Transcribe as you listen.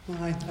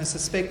Well, I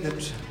suspect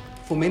that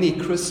for many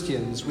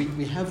Christians,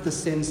 we have the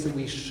sense that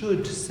we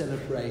should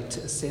celebrate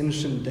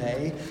Ascension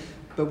Day,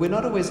 but we're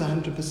not always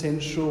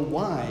 100% sure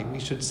why we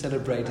should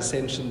celebrate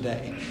Ascension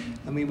Day.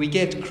 I mean, we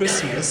get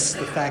Christmas,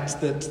 the fact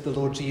that the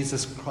Lord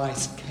Jesus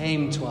Christ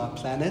came to our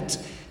planet,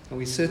 and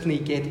we certainly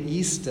get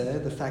Easter,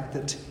 the fact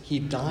that he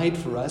died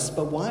for us,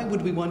 but why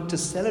would we want to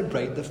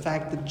celebrate the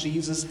fact that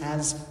Jesus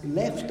has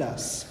left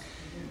us?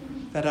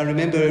 But I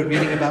remember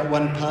reading about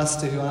one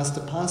pastor who asked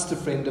a pastor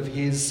friend of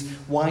his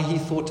why he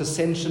thought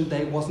Ascension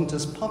Day wasn't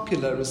as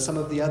popular as some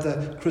of the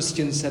other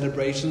Christian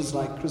celebrations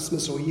like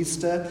Christmas or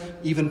Easter,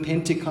 even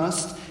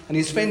Pentecost. And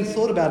his friend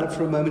thought about it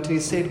for a moment and he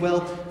said,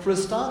 well, for a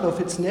start off,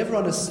 it's never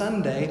on a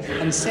Sunday,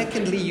 and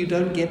secondly, you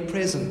don't get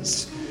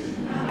presents.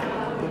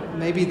 But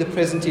maybe the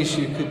present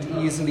issue could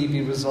easily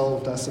be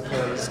resolved, I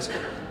suppose.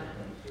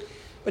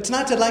 But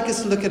tonight I'd like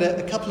us to look at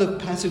a couple of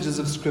passages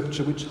of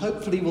Scripture which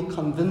hopefully will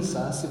convince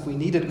us, if we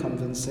needed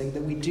convincing,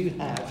 that we do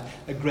have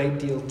a great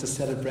deal to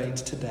celebrate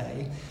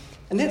today.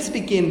 And let's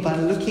begin by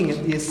looking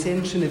at the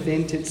Ascension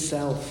event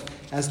itself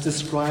as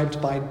described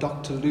by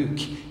Dr. Luke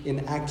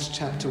in Acts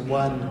chapter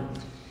 1.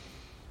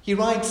 He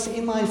writes,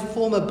 "In my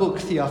former book,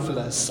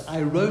 Theophilus,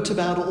 I wrote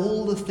about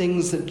all the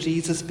things that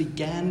Jesus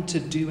began to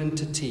do and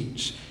to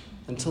teach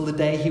until the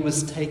day he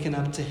was taken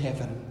up to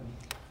heaven,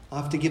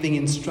 after giving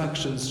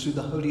instructions through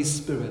the Holy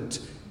Spirit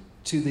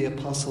to the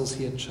apostles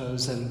he had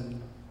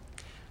chosen.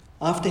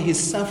 After his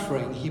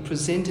suffering, he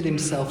presented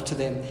himself to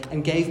them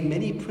and gave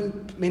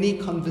many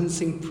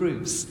convincing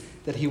proofs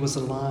that he was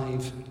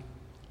alive.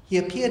 He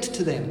appeared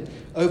to them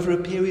over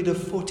a period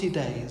of 40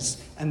 days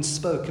and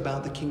spoke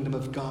about the kingdom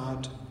of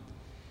God.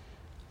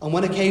 On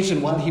one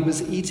occasion, while he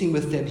was eating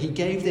with them, he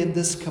gave them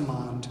this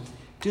command: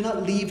 'Do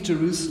not leave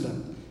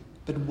Jerusalem,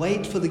 but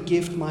wait for the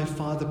gift my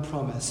Father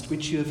promised,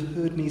 which you have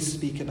heard me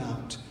speak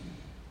about.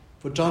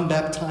 For John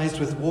baptized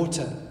with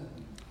water,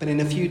 but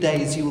in a few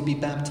days you will be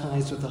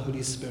baptized with the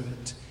Holy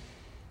Spirit.'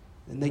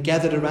 And they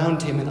gathered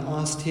around him and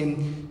asked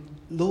him,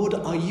 'Lord,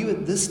 are you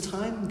at this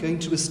time going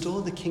to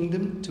restore the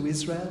kingdom to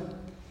Israel?'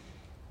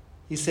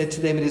 He said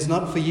to them, 'It is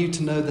not for you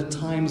to know the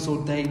times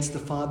or dates the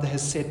Father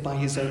has set by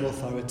his own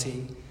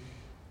authority,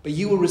 but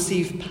you will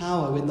receive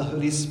power when the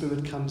Holy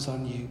Spirit comes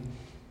on you.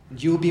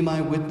 And you will be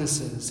my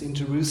witnesses in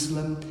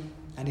Jerusalem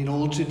and in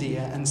all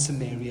Judea and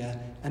Samaria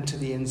and to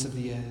the ends of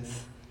the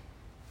earth.'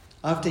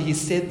 After he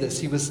said this,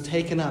 he was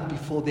taken up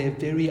before their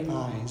very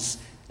eyes,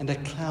 and a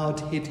cloud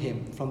hid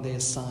him from their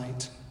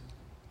sight.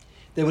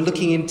 They were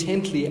looking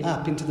intently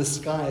up into the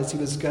sky as he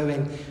was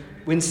going,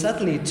 when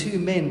suddenly 2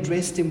 men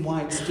dressed in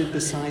white stood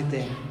beside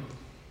them.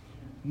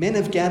 'Men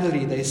of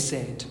Galilee,' they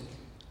said,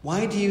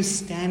 'why do you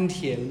stand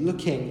here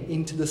looking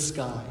into the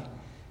sky?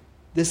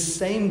 This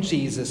same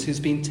Jesus who's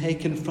been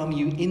taken from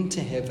you into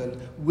heaven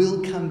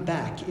will come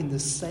back in the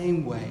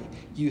same way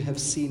you have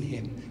seen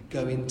him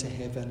go into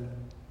heaven.'"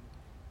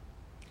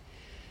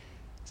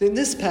 So in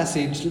this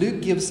passage,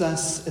 Luke gives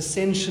us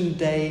Ascension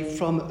Day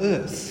from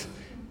earth,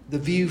 the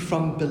view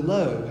from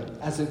below,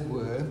 as it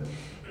were.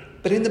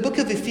 But in the book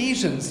of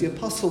Ephesians, the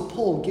Apostle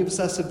Paul gives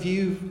us a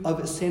view of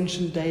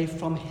Ascension Day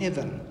from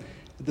heaven,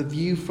 the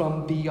view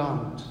from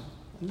beyond.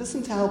 And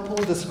listen to how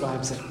Paul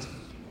describes it.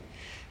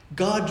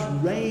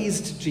 "God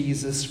raised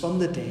Jesus from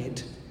the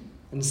dead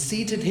and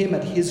seated him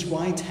at his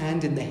right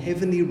hand in the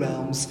heavenly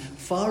realms,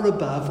 far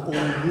above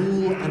all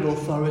rule and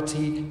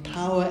authority,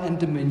 power and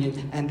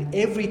dominion, and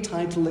every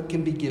title that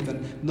can be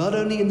given, not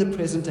only in the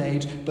present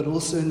age, but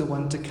also in the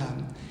one to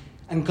come.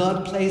 And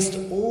God placed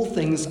all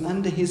things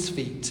under his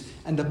feet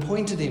and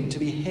appointed him to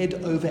be head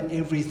over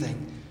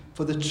everything,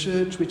 for the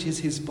church, which is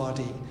his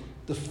body,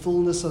 the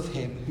fullness of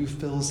him who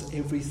fills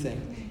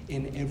everything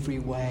in every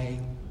way."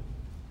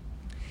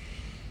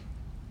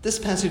 This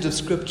passage of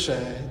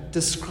Scripture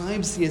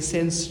describes the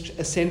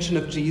ascension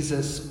of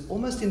Jesus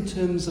almost in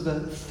terms of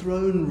a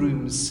throne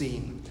room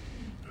scene.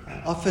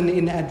 Often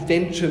in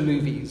adventure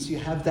movies, you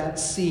have that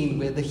scene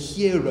where the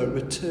hero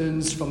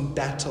returns from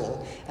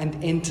battle and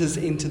enters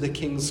into the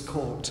king's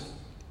court.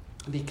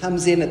 And he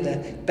comes in at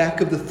the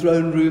back of the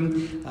throne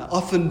room,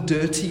 often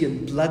dirty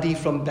and bloody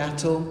from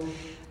battle.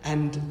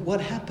 And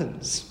what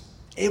happens?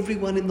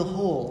 Everyone in the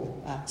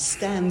hall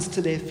stands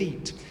to their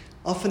feet,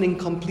 often in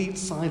complete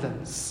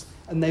silence.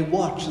 And they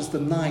watch as the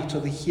knight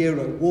or the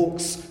hero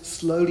walks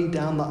slowly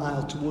down the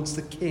aisle towards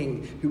the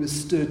king who has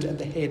stood at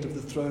the head of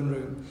the throne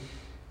room.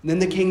 And then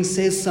the king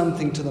says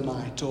something to the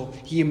knight, or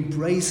he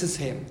embraces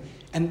him.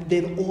 And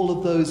then all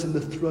of those in the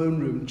throne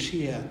room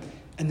cheer.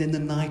 And then the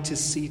knight is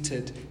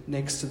seated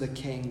next to the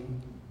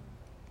king.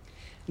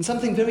 And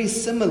something very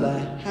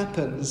similar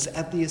happens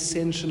at the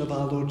ascension of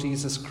our Lord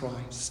Jesus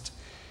Christ.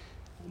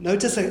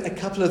 Notice a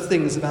couple of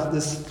things about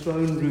this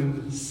throne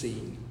room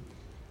scene.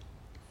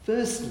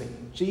 Firstly,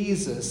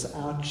 Jesus,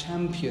 our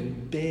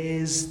champion,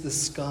 bears the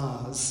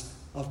scars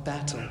of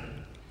battle.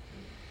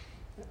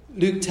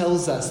 Luke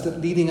tells us that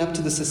leading up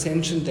to this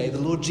Ascension Day, the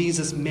Lord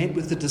Jesus met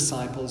with the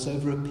disciples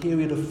over a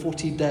period of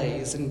 40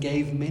 days and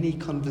gave many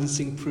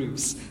convincing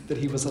proofs that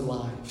he was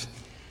alive.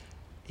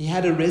 He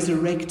had a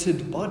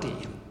resurrected body,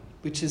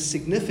 which is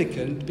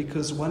significant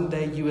because one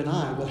day you and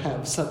I will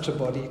have such a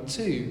body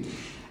too.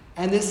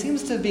 And there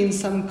seems to have been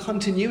some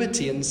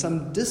continuity and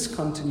some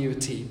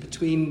discontinuity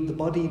between the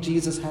body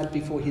Jesus had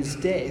before his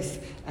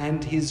death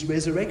and his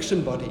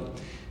resurrection body.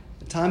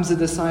 At times the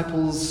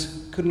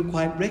disciples couldn't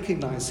quite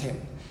recognize him.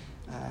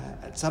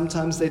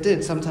 Sometimes they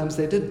did, sometimes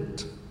they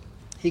didn't.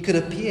 He could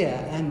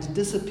appear and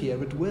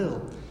disappear at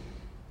will.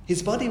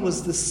 His body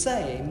was the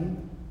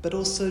same, but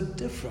also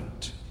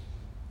different.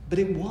 But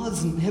it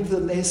was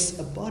nevertheless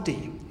a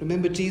body.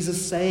 Remember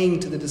Jesus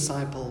saying to the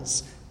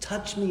disciples,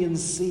 "Touch me and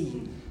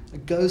see. A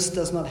ghost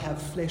does not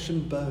have flesh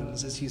and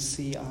bones as you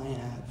see I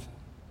have."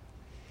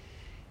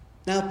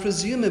 Now,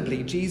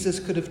 presumably, Jesus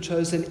could have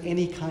chosen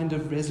any kind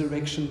of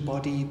resurrection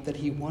body that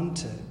he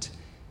wanted,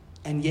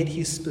 and yet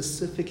he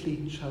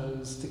specifically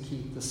chose to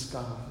keep the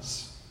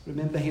scars.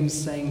 Remember him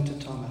saying to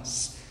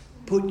Thomas,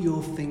 "Put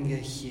your finger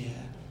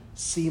here,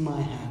 see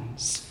my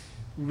hands,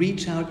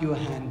 reach out your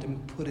hand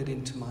and put it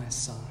into my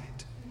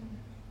side."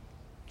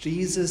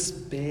 Jesus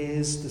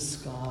bears the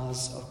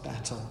scars of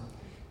battle,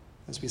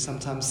 as we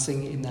sometimes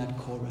sing in that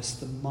chorus,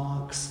 the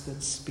marks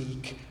that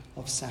speak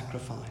of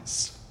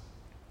sacrifice.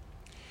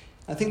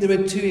 I think there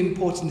are two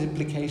important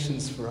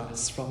implications for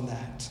us from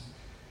that.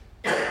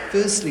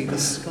 Firstly, the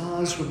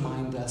scars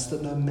remind us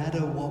that no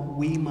matter what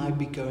we might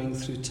be going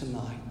through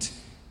tonight,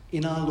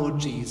 in our Lord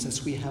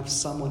Jesus, we have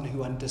someone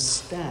who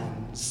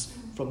understands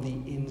from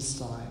the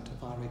inside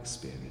of our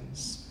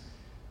experience.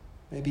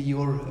 Maybe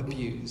you're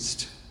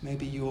abused.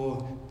 Maybe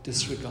you're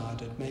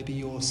disregarded. Maybe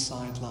you're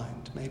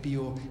sidelined. Maybe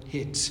you're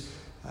hit.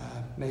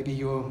 Maybe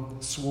you're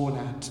sworn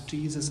at.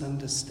 Jesus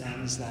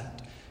understands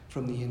that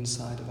from the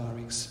inside of our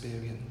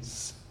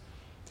experience.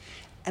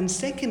 And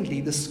secondly,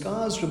 the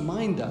scars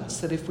remind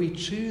us that if we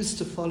choose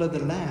to follow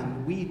the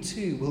Lamb, we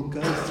too will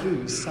go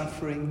through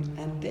suffering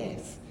and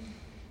death.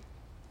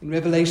 In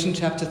Revelation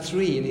chapter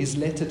 3, in his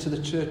letter to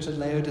the church at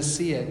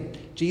Laodicea,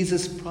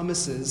 Jesus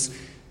promises,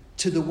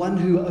 "To the one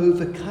who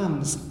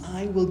overcomes,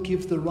 I will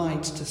give the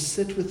right to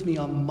sit with me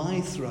on my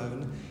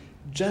throne,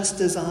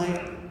 just as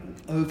I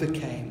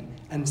overcame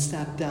and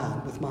sat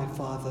down with my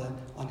Father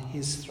on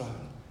his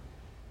throne."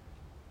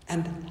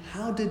 And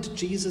how did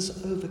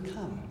Jesus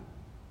overcome?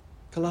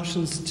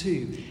 Colossians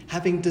 2,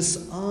 having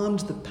disarmed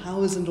the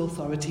powers and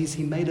authorities,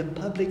 he made a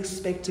public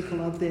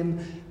spectacle of them,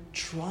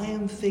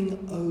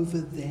 triumphing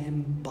over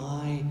them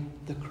by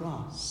the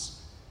cross.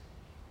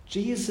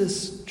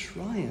 Jesus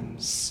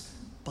triumphs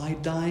by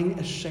dying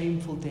a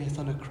shameful death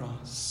on a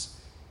cross.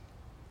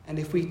 And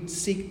if we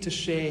seek to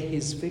share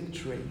his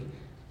victory,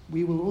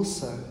 we will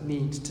also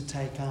need to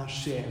take our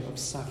share of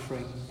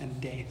suffering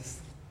and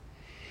death.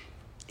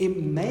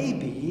 It may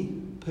be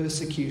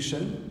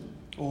persecution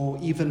or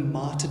even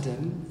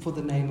martyrdom for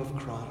the name of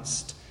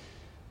Christ,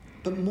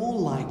 but more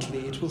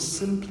likely it will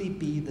simply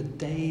be the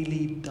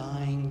daily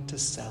dying to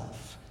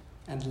self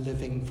and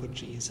living for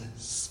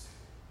Jesus,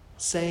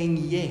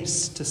 saying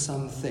yes to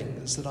some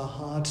things that are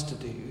hard to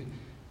do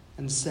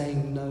and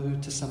saying no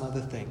to some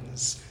other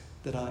things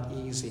that are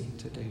easy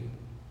to do.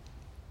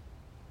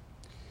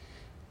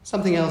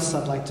 Something else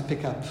I'd like to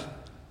pick up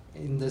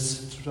in this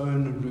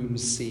throne room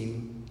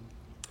scene,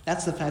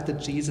 that's the fact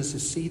that Jesus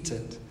is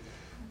seated.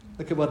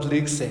 Look at what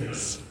Luke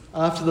says.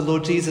 After the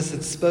Lord Jesus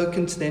had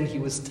spoken to them, he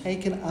was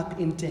taken up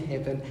into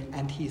heaven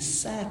and he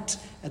sat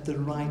at the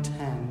right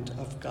hand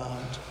of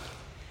God.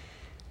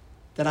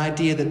 That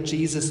idea that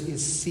Jesus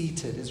is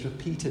seated is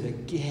repeated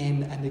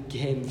again and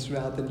again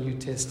throughout the New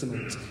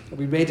Testament.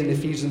 We read in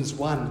Ephesians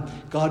 1,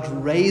 God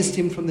raised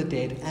him from the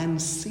dead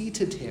and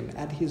seated him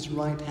at his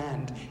right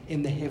hand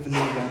in the heavenly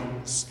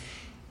realms.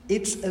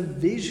 It's a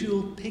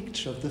visual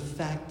picture of the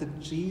fact that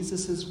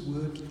Jesus'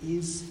 work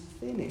is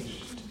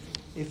finished.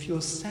 If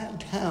you're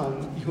sat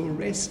down, you're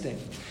resting.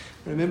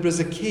 I remember as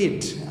a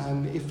kid,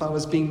 if I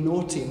was being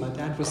naughty, my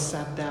dad was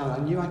sat down. I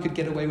knew I could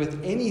get away with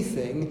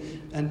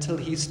anything until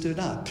he stood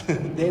up.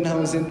 Then I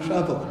was in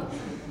trouble.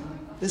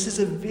 This is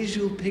a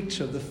visual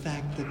picture of the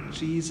fact that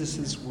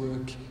Jesus'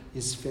 work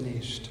is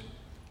finished.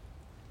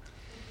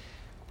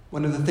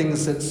 One of the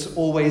things that's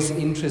always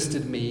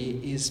interested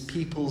me is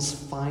people's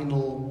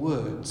final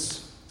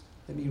words.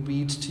 Let me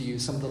read to you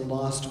some of the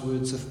last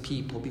words of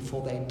people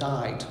before they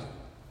died.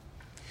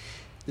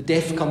 The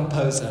deaf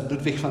composer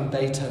Ludwig van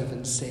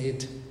Beethoven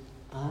said,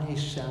 "I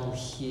shall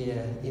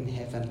hear in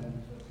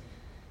heaven."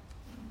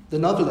 The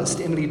novelist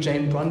Emily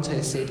Jane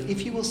Bronte said,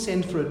 "If you will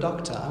send for a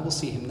doctor, I will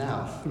see him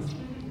now."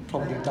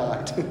 Probably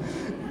died.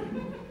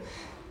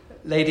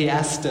 Lady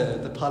Astor,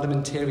 the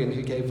parliamentarian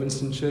who gave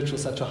Winston Churchill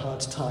such a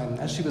hard time,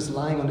 as she was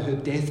lying on her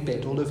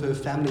deathbed, all of her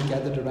family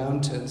gathered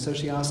around her, and so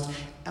she asked,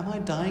 "Am I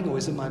dying or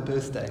is it my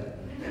birthday?"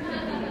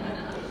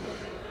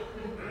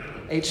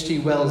 H.G.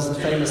 Wells, the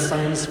famous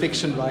science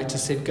fiction writer,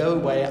 said, "Go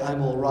away,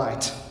 I'm all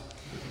right."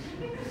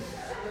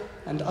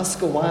 And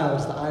Oscar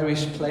Wilde, the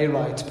Irish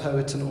playwright,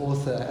 poet and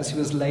author, as he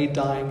was laid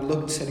dying,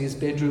 looked at his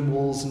bedroom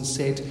walls and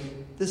said,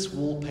 "This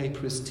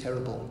wallpaper is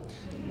terrible.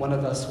 One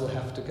of us will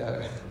have to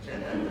go."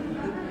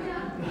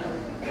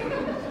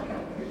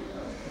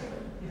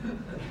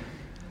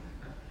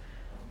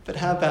 But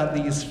how about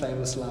these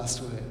famous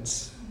last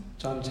words?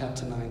 John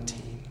chapter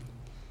 19.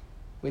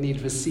 When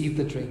he'd received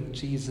the drink,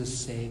 Jesus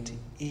said,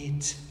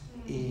 "It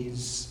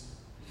is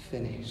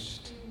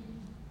finished."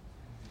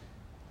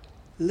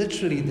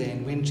 Literally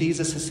then, when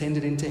Jesus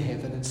ascended into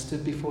heaven and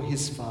stood before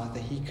his Father,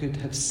 he could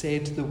have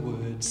said the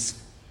words,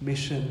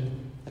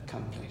 "Mission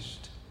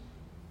accomplished."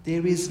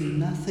 There is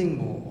nothing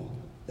more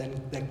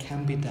that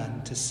can be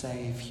done to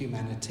save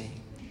humanity.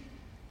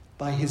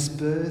 By his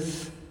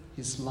birth,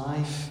 his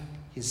life,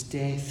 his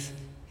death,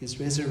 his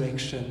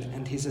resurrection,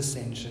 and his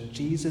ascension,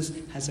 Jesus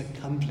has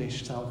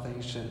accomplished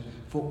salvation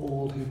for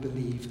all who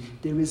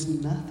believe. There is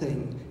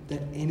nothing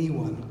that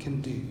anyone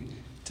can do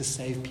to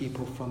save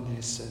people from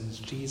their sins.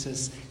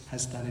 Jesus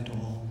has done it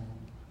all.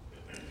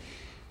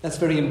 That's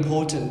very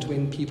important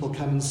when people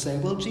come and say,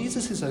 "Well,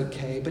 Jesus is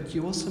okay, but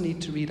you also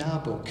need to read our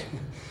book."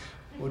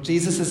 Or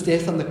Jesus'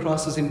 death on the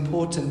cross is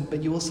important,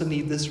 but you also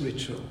need this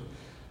ritual.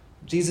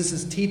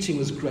 Jesus' teaching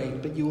was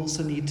great, but you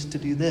also need to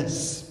do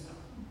this.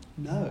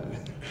 No.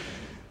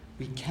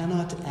 We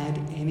cannot add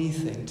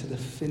anything to the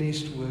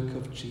finished work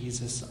of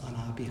Jesus on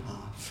our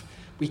behalf.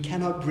 We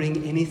cannot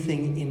bring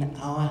anything in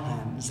our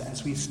hands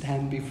as we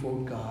stand before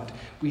God.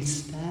 We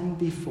stand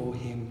before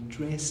him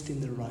dressed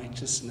in the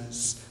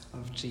righteousness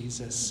of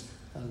Jesus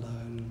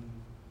alone.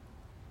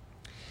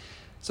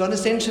 So on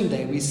Ascension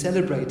Day, we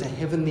celebrate a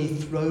heavenly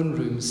throne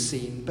room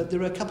scene, but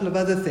there are a couple of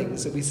other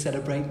things that we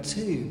celebrate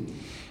too.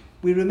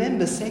 We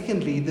remember,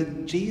 secondly,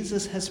 that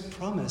Jesus has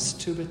promised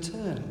to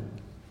return.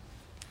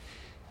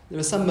 There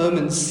are some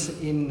moments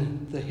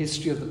in the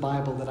history of the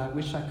Bible that I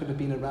wish I could have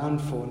been around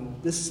for, and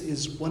this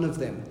is one of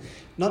them.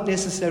 Not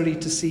necessarily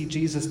to see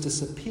Jesus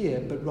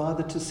disappear, but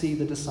rather to see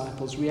the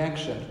disciples'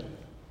 reaction.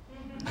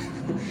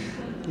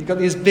 You've got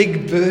these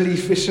big burly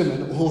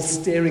fishermen all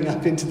staring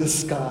up into the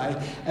sky,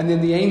 and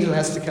then the angel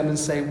has to come and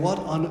say, "What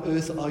on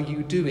earth are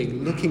you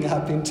doing, looking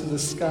up into the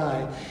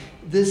sky?"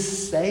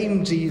 This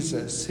same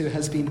Jesus who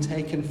has been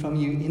taken from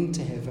you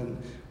into heaven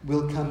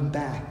will come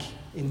back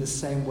in the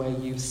same way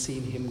you've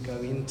seen him go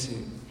into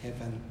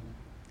heaven.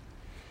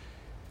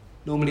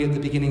 Normally at the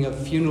beginning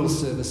of funeral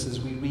services,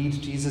 we read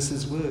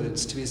Jesus'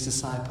 words to his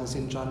disciples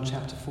in John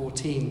chapter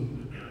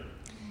 14.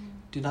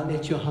 "Do not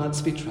let your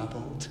hearts be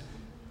troubled.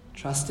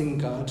 Trust in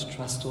God,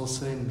 trust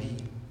also in me.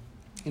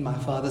 In my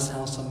Father's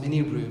house are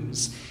many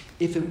rooms.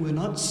 If it were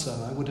not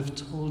so, I would have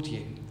told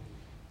you.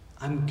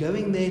 I'm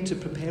going there to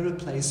prepare a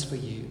place for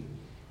you.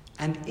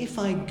 And if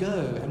I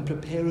go and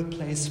prepare a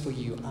place for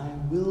you, I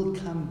will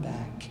come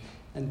back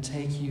and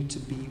take you to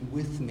be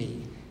with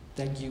me,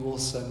 that you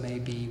also may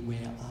be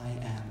where I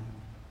am."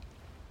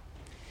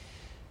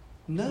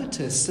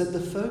 Notice that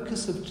the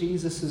focus of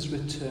Jesus'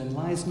 return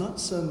lies not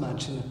so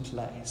much in a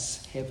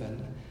place,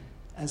 heaven,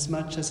 as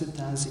much as it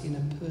does in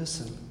a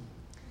person.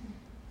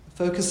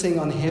 Focusing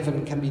on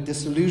heaven can be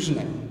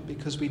disillusioning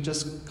because we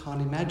just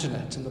can't imagine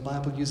it, and the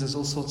Bible uses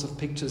all sorts of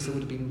pictures that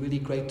would have been really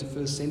great to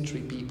first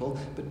century people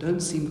but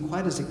don't seem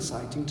quite as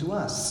exciting to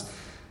us.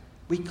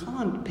 We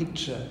can't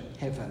picture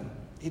heaven.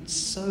 It's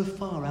so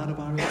far out of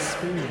our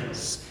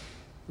experience.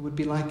 It would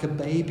be like a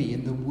baby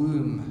in the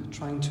womb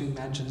trying to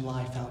imagine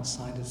life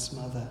outside its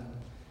mother.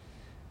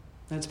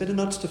 Now, it's better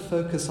not to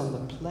focus on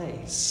the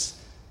place,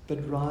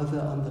 but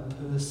rather on the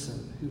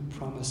person who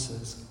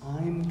promises,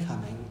 "I'm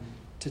coming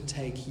to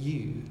take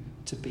you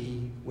to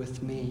be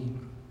with me."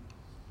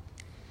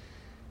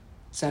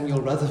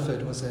 Samuel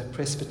Rutherford was a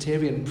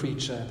Presbyterian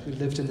preacher who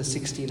lived in the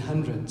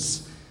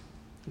 1600s.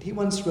 And he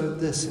once wrote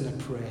this in a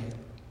prayer: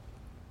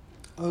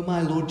 "O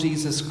my Lord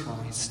Jesus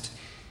Christ,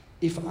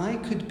 if I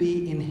could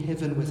be in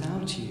heaven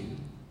without you,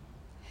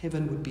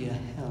 heaven would be a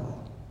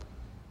hell.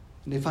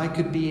 And if I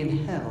could be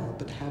in hell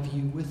but have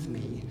you with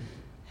me,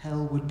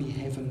 hell would be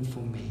heaven for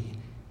me.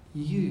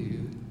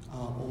 You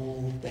are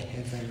all the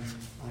heaven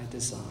I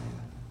desire."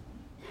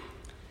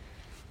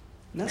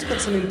 And that's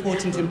got some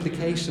important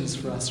implications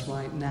for us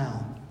right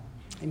now.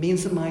 It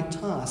means that my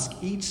task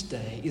each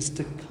day is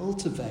to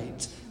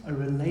cultivate a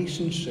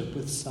relationship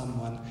with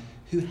someone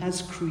who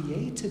has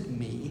created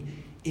me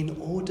in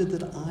order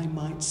that I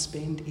might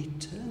spend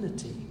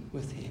eternity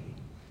with him.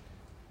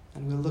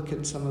 And we'll look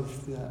at some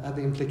of the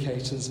other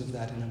implications of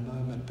that in a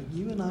moment. But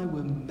you and I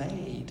were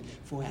made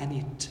for an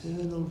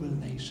eternal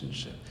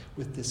relationship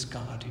with this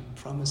God who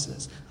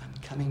promises, "I'm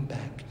coming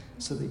back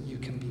so that you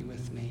can be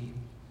with me."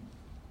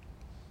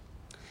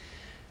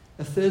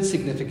 A third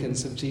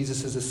significance of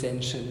Jesus'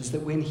 ascension is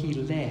that when he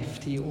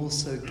left, he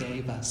also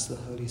gave us the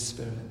Holy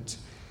Spirit.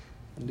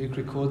 And Luke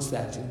records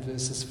that in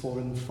verses 4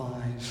 and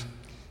 5.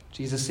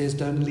 Jesus says,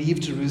 "Don't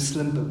leave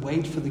Jerusalem, but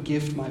wait for the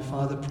gift my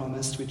Father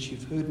promised, which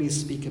you've heard me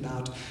speak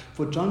about.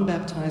 For John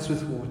baptized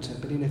with water,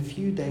 but in a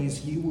few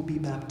days you will be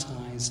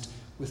baptized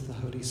with the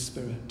Holy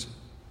Spirit."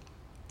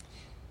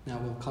 Now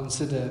we'll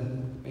consider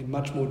in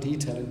much more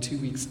detail in 2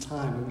 weeks'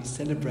 time when we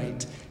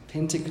celebrate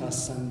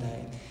Pentecost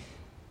Sunday.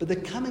 But the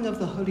coming of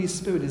the Holy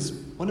Spirit is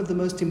one of the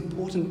most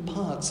important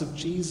parts of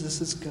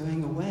Jesus'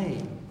 going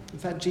away. In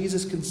fact,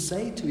 Jesus can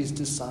say to his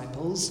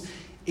disciples,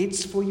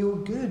 "It's for your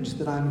good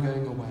that I'm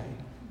going away."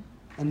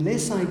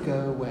 Unless I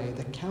go away,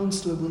 the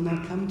Counselor will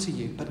not come to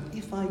you. But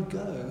if I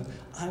go,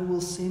 I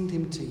will send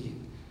him to you.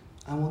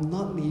 I will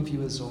not leave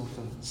you as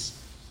orphans.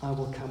 I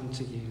will come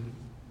to you.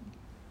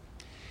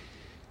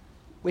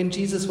 When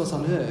Jesus was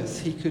on earth,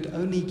 he could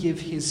only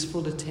give his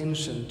full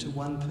attention to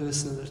one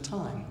person at a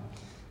time.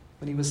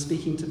 When he was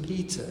speaking to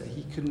Peter,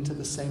 he couldn't at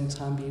the same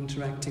time be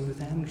interacting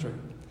with Andrew.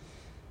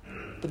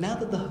 But now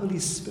that the Holy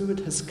Spirit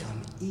has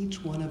come,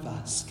 each one of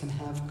us can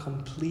have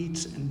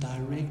complete and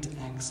direct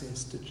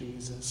access to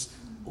Jesus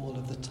all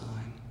of the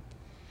time.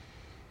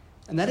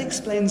 And that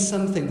explains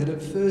something that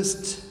at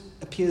first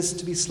appears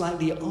to be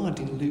slightly odd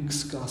in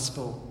Luke's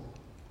Gospel.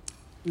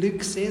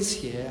 Luke says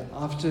here,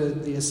 after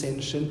the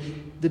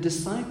ascension, the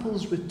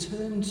disciples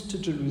returned to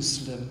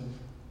Jerusalem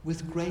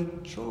with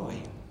great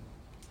joy.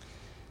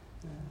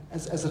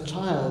 As a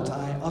child,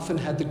 I often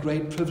had the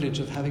great privilege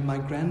of having my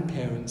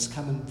grandparents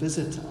come and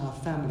visit our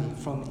family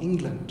from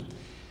England.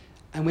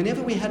 And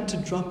whenever we had to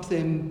drop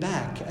them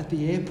back at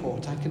the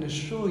airport, I can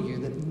assure you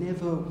that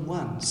never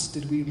once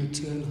did we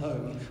return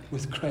home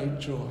with great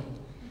joy.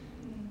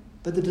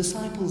 But the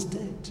disciples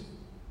did,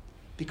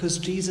 because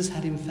Jesus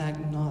had in fact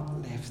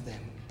not left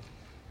them.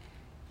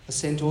 As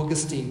St.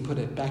 Augustine put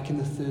it back in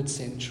the 3rd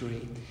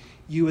century,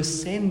 you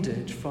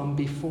ascended from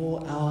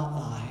before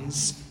our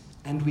eyes,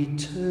 and we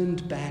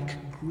turned back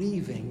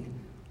grieving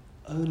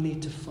only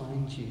to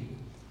find you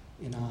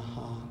in our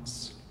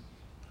hearts.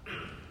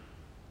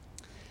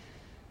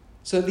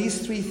 So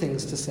these 3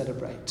 things to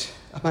celebrate,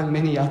 among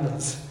many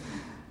others.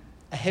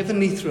 A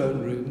heavenly throne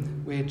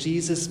room where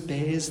Jesus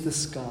bears the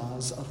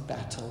scars of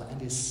battle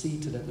and is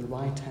seated at the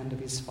right hand of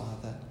his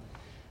Father.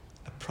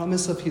 A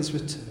promise of his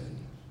return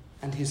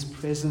and his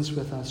presence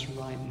with us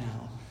right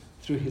now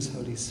through his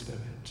Holy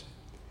Spirit.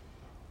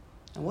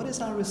 And what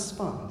is our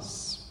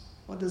response?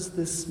 What does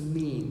this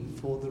mean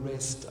for the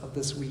rest of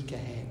this week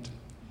ahead?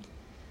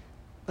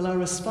 Well, our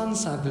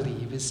response, I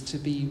believe, is to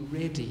be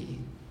ready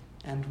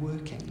and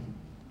working.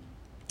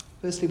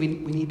 Firstly, we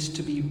need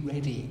to be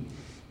ready.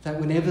 In fact,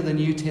 whenever the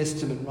New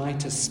Testament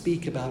writers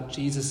speak about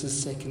Jesus'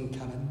 second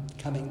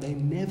coming, they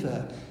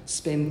never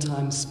spend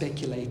time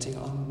speculating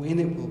on when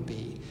it will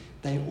be.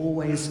 They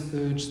always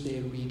urge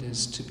their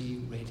readers to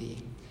be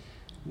ready.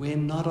 We're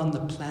not on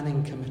the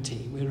planning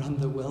committee, we're on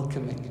the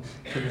welcoming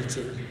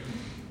committee.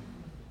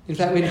 In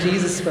fact, when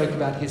Jesus spoke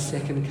about his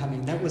second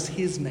coming, that was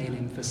his main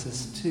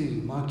emphasis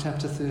too. Mark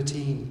chapter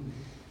 13.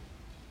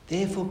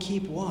 Therefore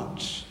keep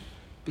watch,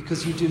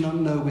 because you do not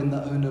know when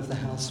the owner of the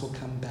house will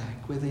come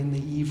back, whether in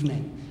the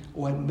evening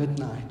or at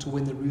midnight or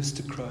when the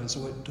rooster crows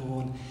or at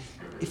dawn.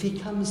 If he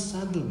comes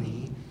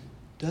suddenly,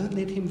 don't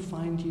let him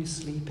find you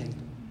sleeping.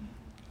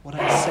 What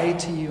I say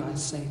to you, I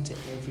say to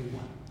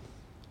everyone,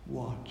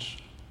 watch.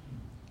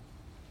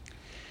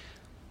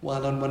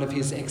 While on one of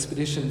his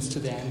expeditions to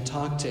the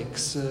Antarctic,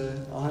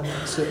 Sir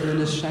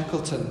Ernest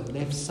Shackleton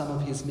left some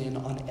of his men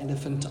on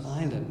Elephant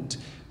Island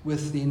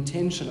with the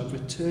intention of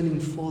returning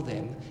for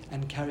them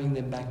and carrying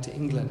them back to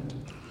England.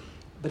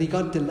 But he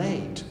got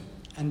delayed,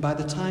 and by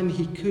the time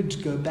he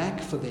could go back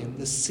for them,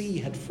 the sea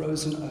had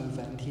frozen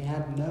over and he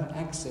had no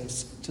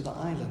access to the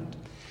island.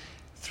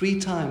 3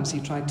 times he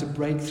tried to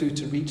break through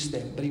to reach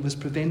them, but he was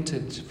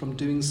prevented from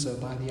doing so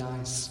by the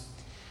ice.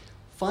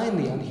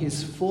 Finally, on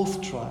his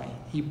 4th try,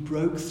 he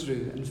broke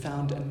through and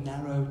found a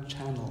narrow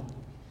channel.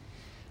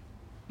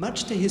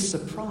 Much to his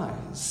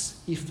surprise,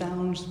 he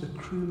found the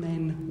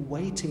crewmen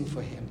waiting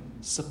for him,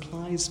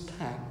 supplies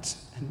packed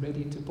and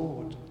ready to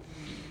board.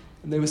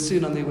 And they were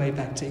soon on their way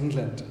back to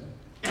England.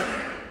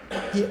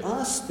 He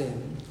asked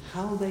them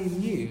how they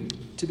knew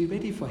to be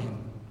ready for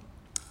him.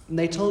 And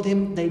they told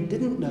him they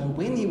didn't know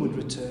when he would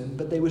return,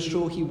 but they were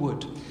sure he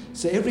would.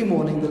 So every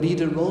morning the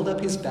leader rolled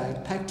up his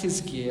bag, packed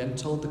his gear, and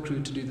told the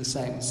crew to do the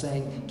same,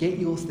 saying, "Get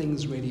your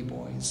things ready,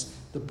 boys.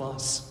 The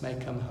boss may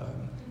come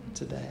home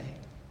today."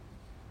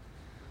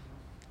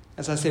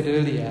 As I said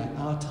earlier,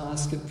 our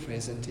task at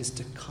present is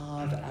to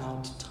carve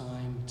out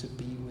time to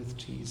be with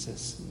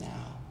Jesus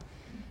now,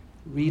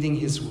 reading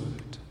his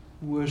word,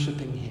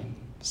 worshipping him,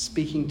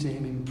 speaking to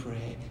him in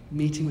prayer,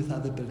 meeting with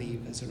other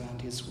believers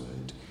around his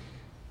word.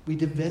 We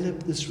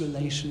develop this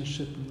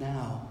relationship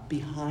now,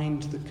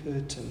 behind the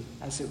curtain,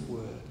 as it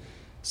were,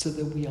 so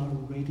that we are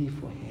ready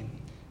for him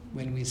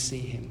when we see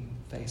him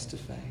face to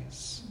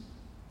face.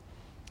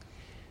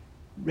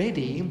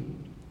 Ready,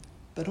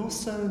 but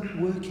also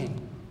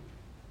working.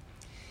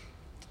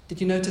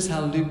 Did you notice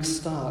how Luke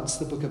starts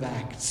the book of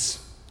Acts?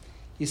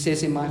 He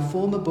says, "In my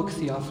former book,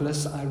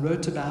 Theophilus, I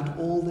wrote about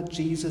all that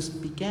Jesus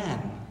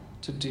began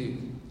to do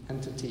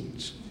and to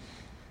teach."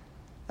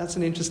 That's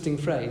an interesting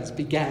phrase,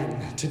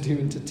 began to do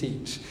and to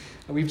teach.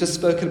 And we've just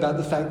spoken about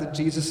the fact that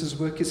Jesus'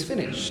 work is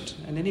finished.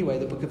 And anyway,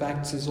 the book of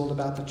Acts is all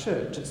about the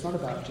church. It's not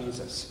about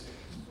Jesus.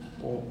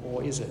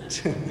 Or is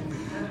it?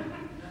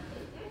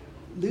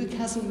 Luke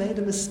hasn't made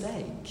a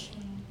mistake.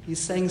 He's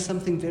saying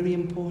something very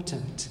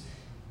important.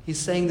 He's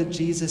saying that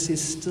Jesus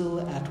is still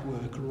at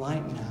work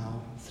right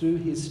now through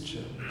his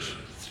church,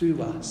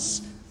 through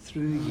us,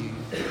 through you,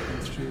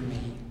 and through me.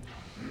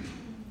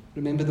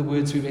 Remember the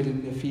words we read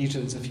in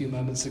Ephesians a few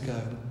moments ago.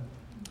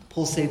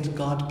 Paul said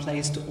God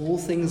placed all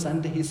things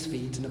under his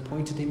feet and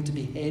appointed him to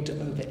be head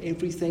over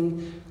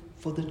everything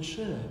for the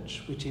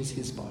church, which is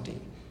his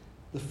body,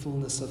 the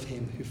fullness of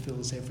him who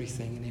fills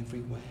everything in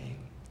every way.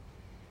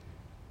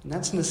 And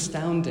that's an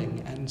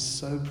astounding and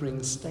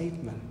sobering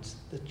statement.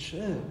 The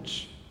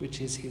church,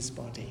 which is his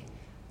body,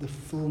 the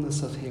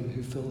fullness of him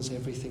who fills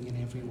everything in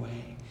every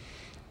way.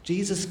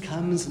 Jesus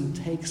comes and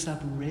takes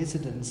up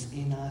residence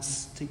in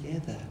us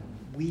together.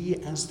 We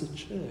as the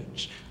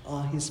church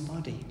are his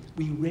body.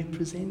 We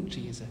represent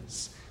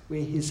Jesus.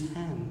 We're his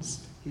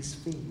hands, his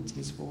feet,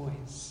 his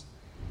voice.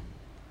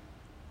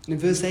 In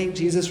verse 8,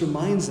 Jesus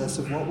reminds us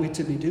of what we're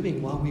to be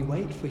doing while we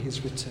wait for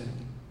his return.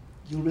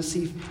 You'll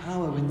receive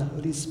power when the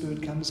Holy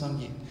Spirit comes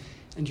on you,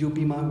 and you'll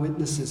be my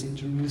witnesses in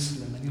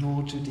Jerusalem and in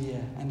all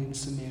Judea and in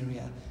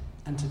Samaria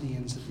and to the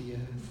ends of the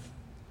earth.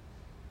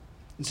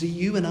 And so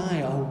you and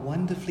I are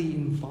wonderfully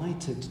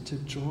invited to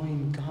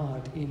join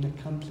God in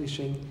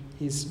accomplishing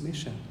his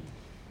mission.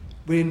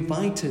 We're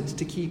invited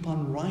to keep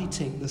on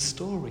writing the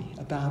story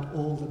about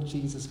all that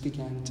Jesus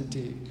began to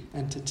do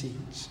and to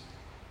teach.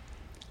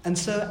 And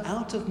so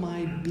out of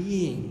my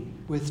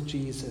being with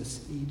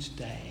Jesus each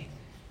day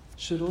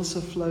should also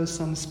flow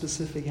some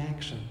specific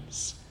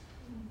actions,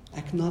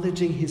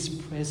 acknowledging his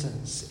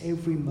presence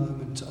every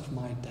moment of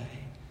my day,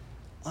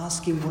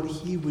 asking what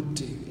he would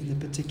do in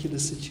the particular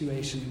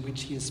situation in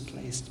which he has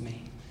placed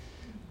me.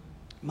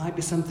 It might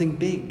be something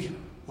big,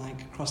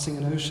 like crossing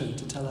an ocean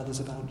to tell others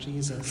about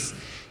Jesus.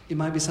 It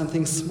might be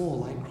something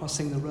small, like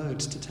crossing the road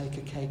to take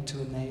a cake to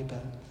a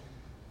neighbor.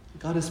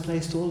 God has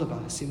placed all of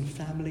us in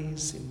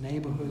families, in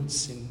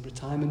neighborhoods, in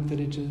retirement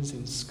villages,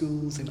 in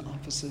schools, in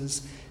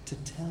offices, to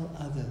tell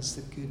others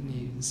the good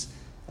news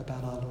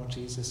about our Lord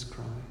Jesus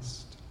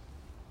Christ.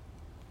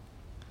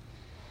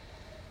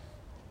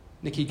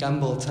 Nicky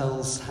Gumbel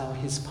tells how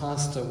his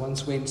pastor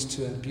once went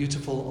to a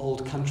beautiful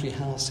old country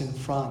house in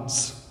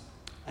France.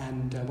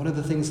 And one of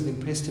the things that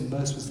impressed him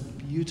most was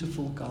the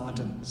beautiful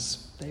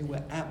gardens. They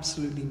were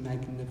absolutely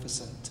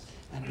magnificent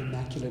and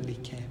immaculately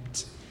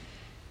kept.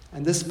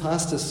 And this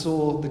pastor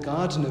saw the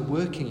gardener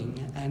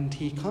working, and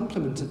he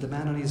complimented the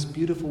man on his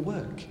beautiful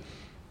work.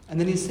 And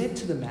then he said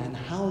to the man,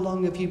 "How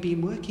long have you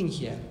been working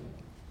here?"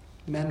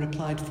 The man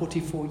replied,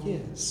 44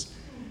 years.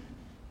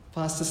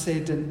 Pastor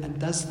said, and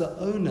does the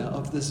owner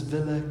of this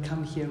villa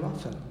come here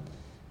often?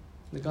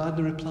 The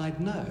gardener replied,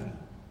 "No.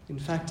 In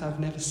fact, I've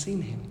never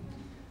seen him."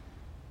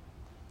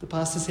 The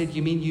pastor said,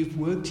 "You mean you've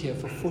worked here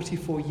for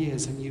 44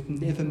 years and you've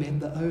never met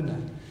the owner?"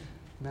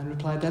 The man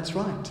replied, "That's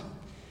right."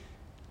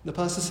 The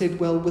pastor said,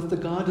 "Well, with the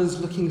gardens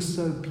looking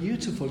so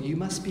beautiful, you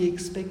must be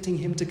expecting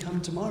him to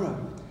come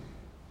tomorrow."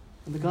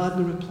 And the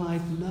gardener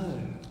replied,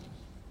 "No.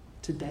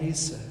 Today,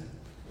 sir.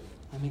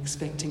 I'm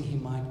expecting he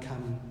might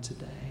come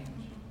today."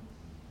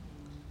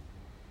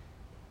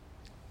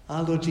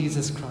 Our Lord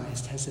Jesus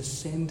Christ has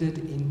ascended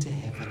into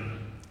heaven,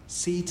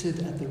 seated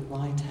at the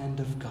right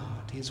hand of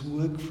God. His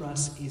work for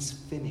us is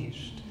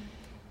finished,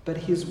 but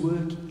his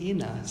work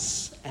in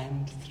us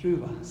and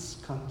through us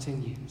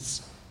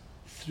continues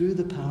through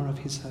the power of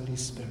his Holy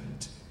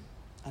Spirit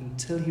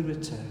until he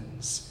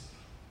returns,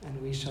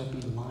 and we shall be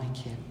like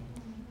him,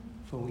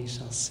 for we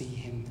shall see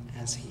him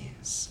as he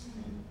is.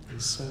 And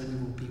so we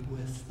will be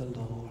with the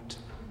Lord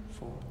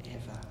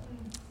forever.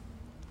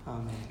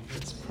 Amen.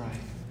 Let's pray.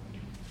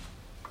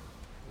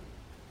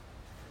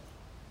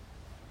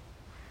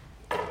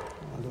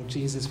 Oh, Lord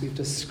Jesus, we've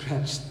just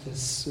scratched the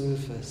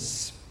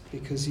surface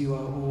because you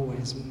are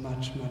always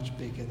much, much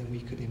bigger than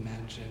we could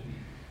imagine.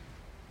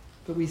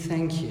 But we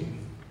thank you.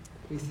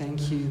 We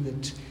thank you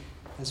that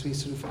as we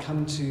sort of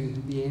come to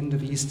the end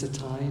of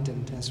Eastertide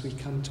and as we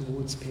come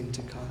towards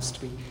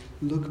Pentecost, we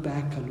look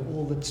back on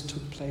all that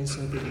took place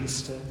over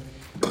Easter.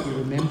 We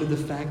remember the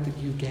fact that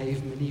you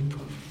gave many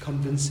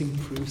convincing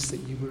proofs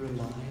that you were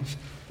alive,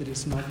 that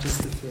it's not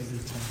just a fairy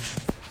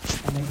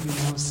tale, and that you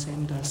now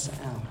send us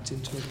out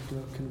into a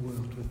broken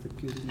world with the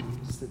good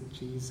news that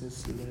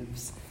Jesus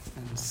lives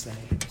and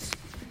saves.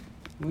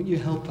 Won't you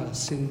help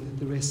us in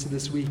the rest of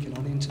this week and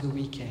on into the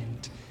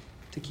weekend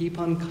to keep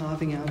on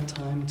carving out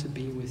time to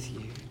be with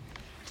you,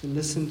 to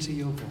listen to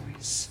your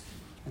voice,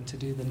 and to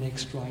do the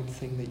next right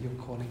thing that you're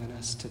calling on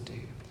us to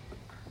do,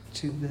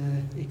 to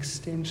the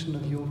extension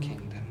of your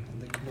kingdom and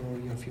the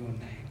glory of your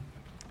name.